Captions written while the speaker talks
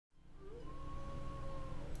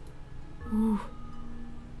Ooh.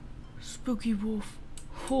 Spooky wolf.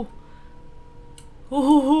 Oh.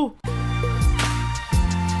 Oh.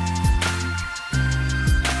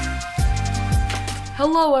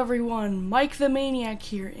 Hello everyone, Mike the Maniac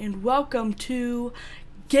here, and welcome to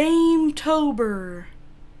Gametober.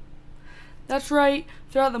 That's right,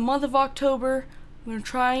 throughout the month of October, I'm going to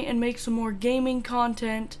try and make some more gaming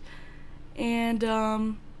content, and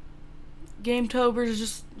Gametober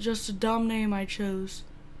is just a dumb name I chose.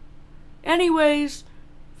 Anyways,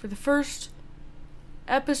 for the first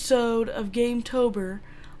episode of Gametober,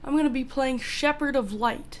 I'm going to be playing Shepherd of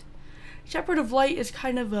Light. Shepherd of Light is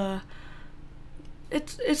kind of a...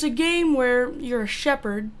 It's a game where you're a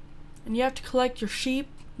shepherd, and you have to collect your sheep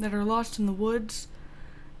that are lost in the woods.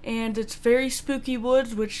 And it's very spooky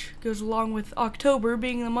woods, which goes along with October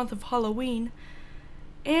being the month of Halloween.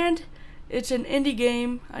 And it's an indie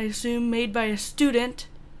game, I assume, made by a student.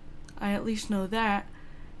 I at least know that.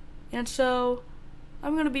 And so,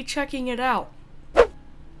 I'm going to be checking it out.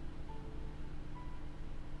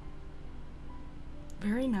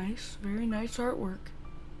 Very nice artwork.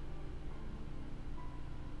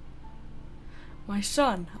 My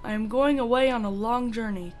son, I am going away on a long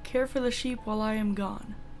journey. Care for the sheep while I am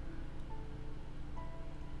gone.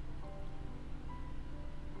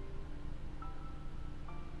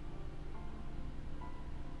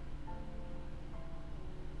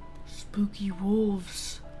 Spooky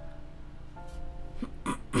wolves.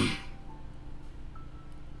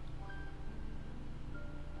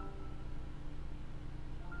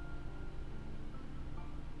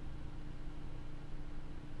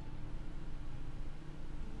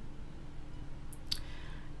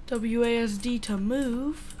 WASD to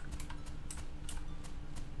move.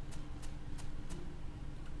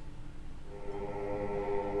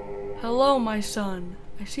 Hello, my son.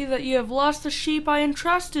 I see that you have lost the sheep I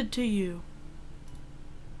entrusted to you.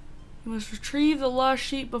 You must retrieve the lost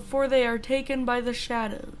sheep before they are taken by the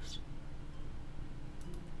shadows.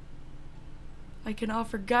 I can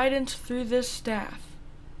offer guidance through this staff.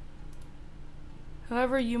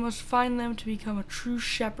 However, you must find them to become a true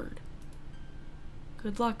shepherd.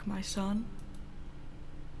 Good luck, my son.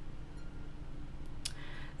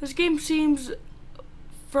 This game seems,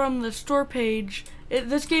 from the store page,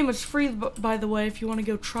 this game is free, by the way, if you want to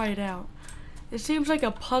go try it out. It seems like a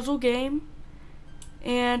puzzle game,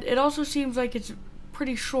 and it also seems like it's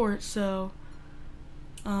pretty short, so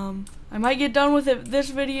I might get done with it this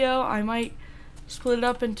video. I might split it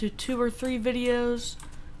up into 2 or 3 videos,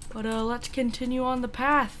 but let's continue on the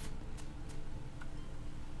path.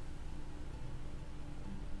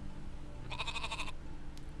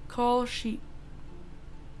 Call sheep.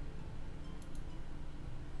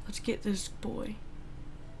 Let's get this boy.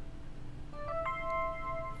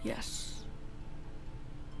 Yes.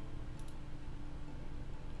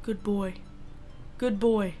 Good boy. Good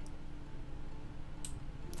boy.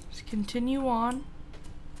 Let's continue on.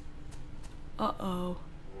 Uh-oh.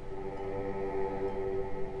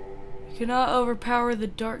 You cannot overpower the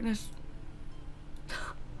darkness.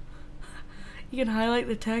 You can highlight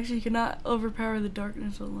the text. You cannot overpower the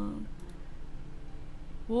darkness alone.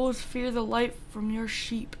 Wolves fear the light from your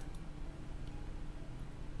sheep.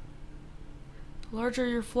 The larger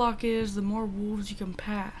your flock is, the more wolves you can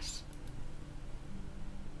pass.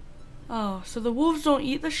 Oh, so the wolves don't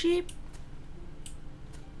eat the sheep?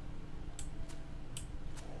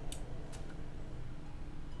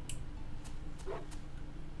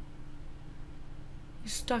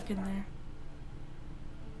 He's stuck in there.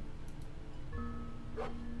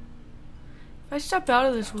 If I step out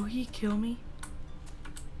of this, will he kill me?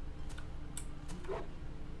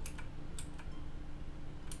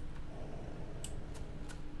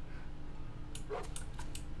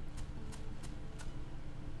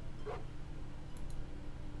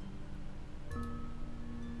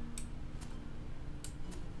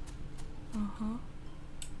 Uh-huh.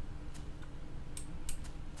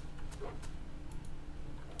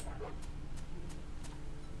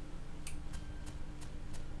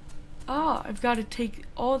 Ah, I've got to take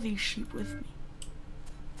all these sheep with me.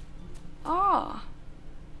 Ah.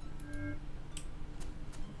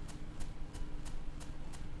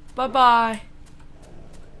 Bye-bye.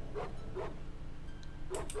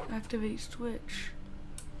 Activate switch.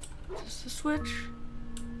 Is this the switch?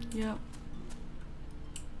 Yep.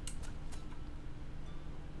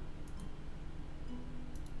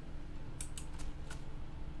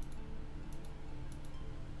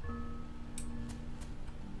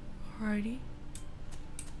 Alrighty.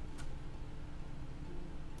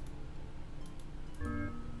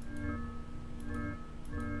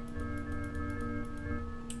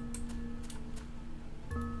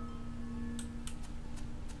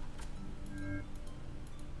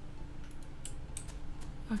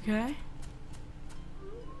 Okay.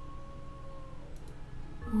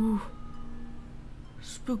 Ooh.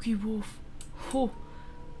 Spooky wolf. Oh.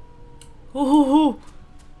 Oh.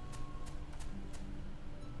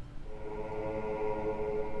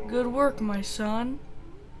 Good work, my son.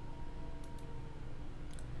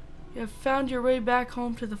 You have found your way back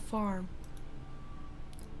home to the farm.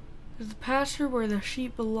 There's the pasture where the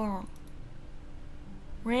sheep belong.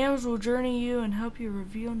 Rams will journey you and help you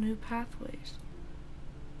reveal new pathways.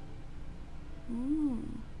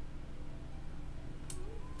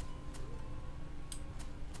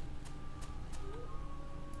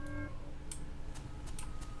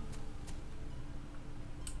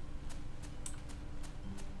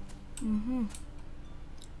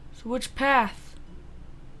 So which path?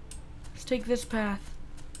 Let's take this path.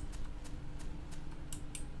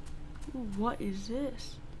 Ooh, what is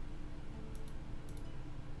this?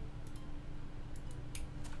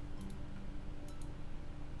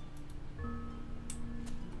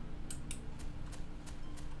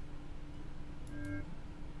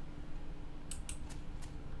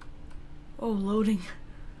 Oh, loading.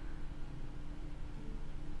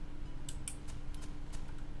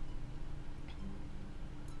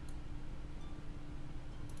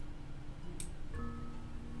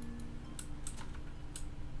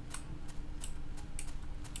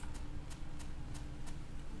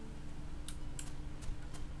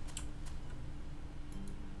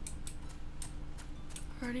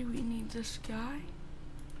 Alrighty, we need this guy.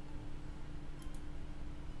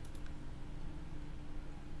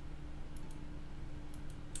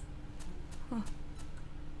 Huh.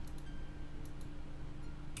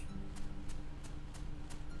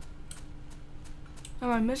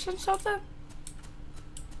 Am I missing something?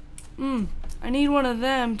 I need one of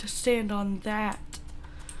them to stand on that.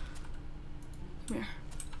 Come here.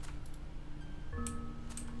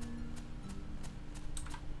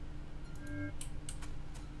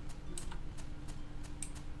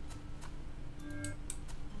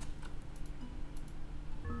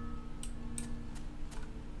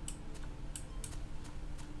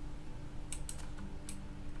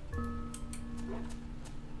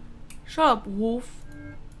 Shut up, wolf.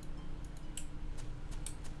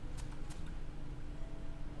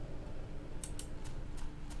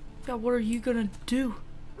 Yeah, what are you gonna do?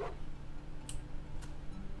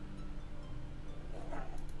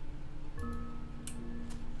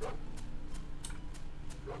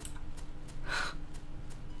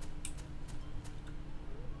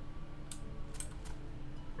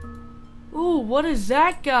 Ooh, what is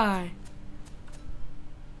that guy?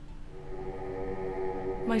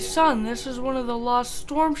 My son, this is one of the lost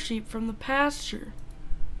storm sheep from the pasture.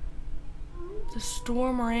 The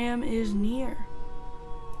storm ram is near.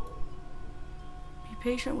 Be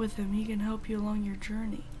patient with him. He can help you along your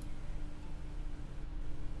journey.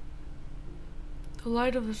 The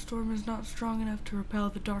light of the storm is not strong enough to repel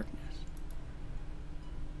the darkness.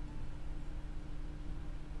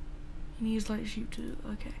 He needs light sheep to...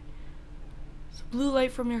 Okay. It's blue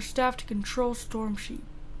light from your staff to control storm sheep.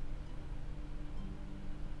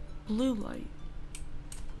 Blue light.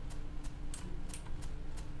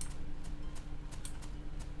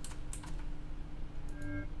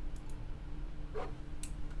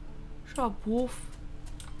 Shut up, wolf.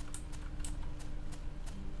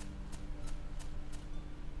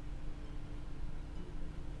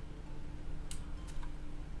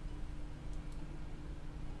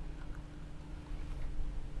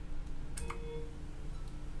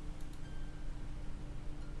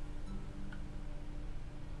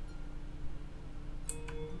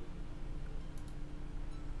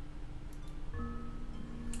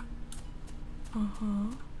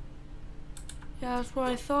 Yeah, that's what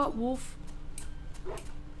I thought, wolf.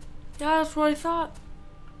 Yeah, that's what I thought.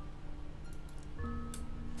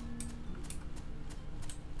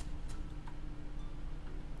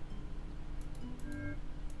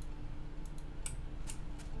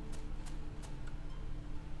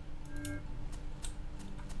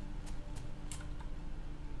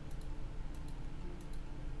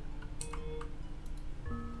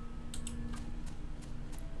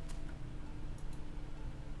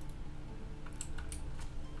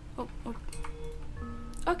 Oh.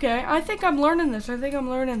 Okay, I think I'm learning this.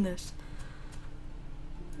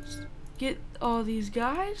 Let's get all these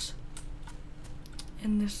guys.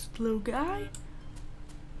 And this little guy.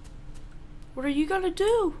 What are you gonna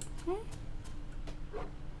do?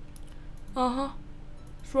 Uh-huh.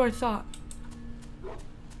 That's what I thought.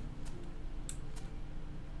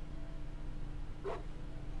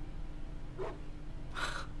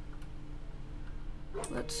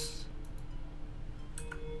 Let's...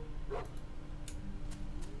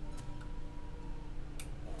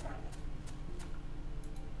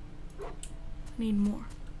 Need more.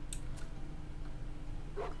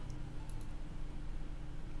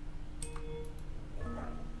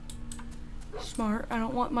 Smart. I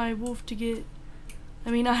don't want my wolf to get... I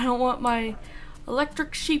don't want my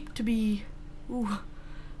electric sheep to be... Ooh,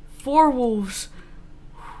 4 wolves.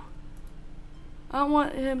 I don't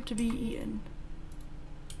want him to be eaten.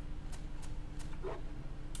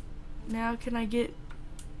 Now can I get...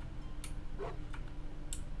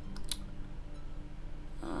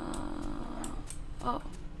 oh.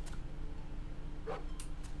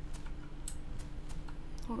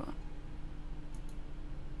 Hold on.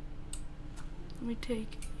 Let me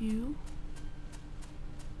take you.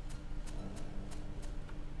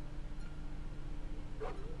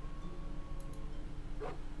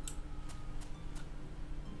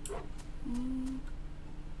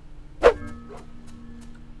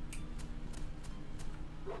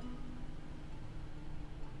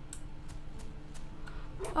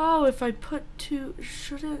 Oh, if I put 2,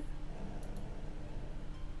 should it?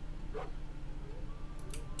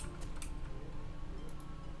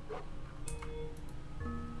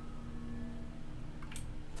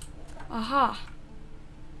 Aha.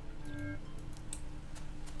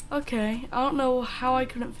 Okay, I don't know how I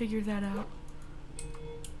couldn't figure that out.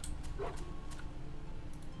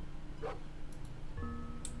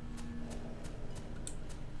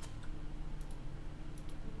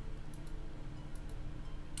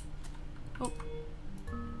 Oh.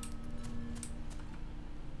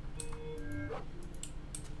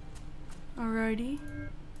 Alrighty.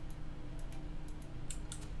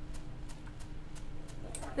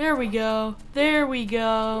 There we go. There we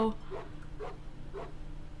go.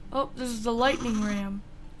 Oh, this is the lightning ram.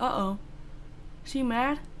 Uh-oh. Is he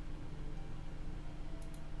mad?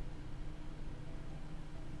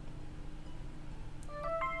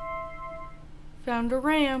 Found a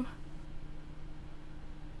ram.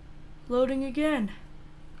 Loading again.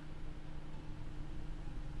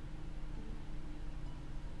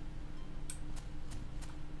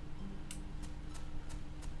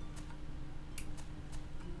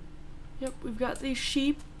 Yep, we've got these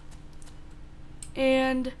sheep.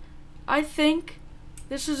 And I think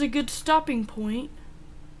this is a good stopping point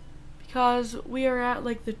because we are at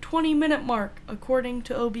like the 20-minute mark according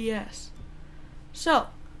to OBS. So,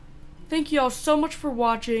 thank you all so much for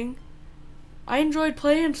watching. I enjoyed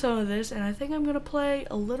playing some of this and I think I'm going to play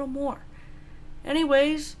a little more.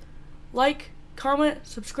 Anyways, like, comment,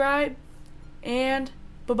 subscribe, and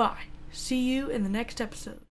bye-bye. See you in the next episode.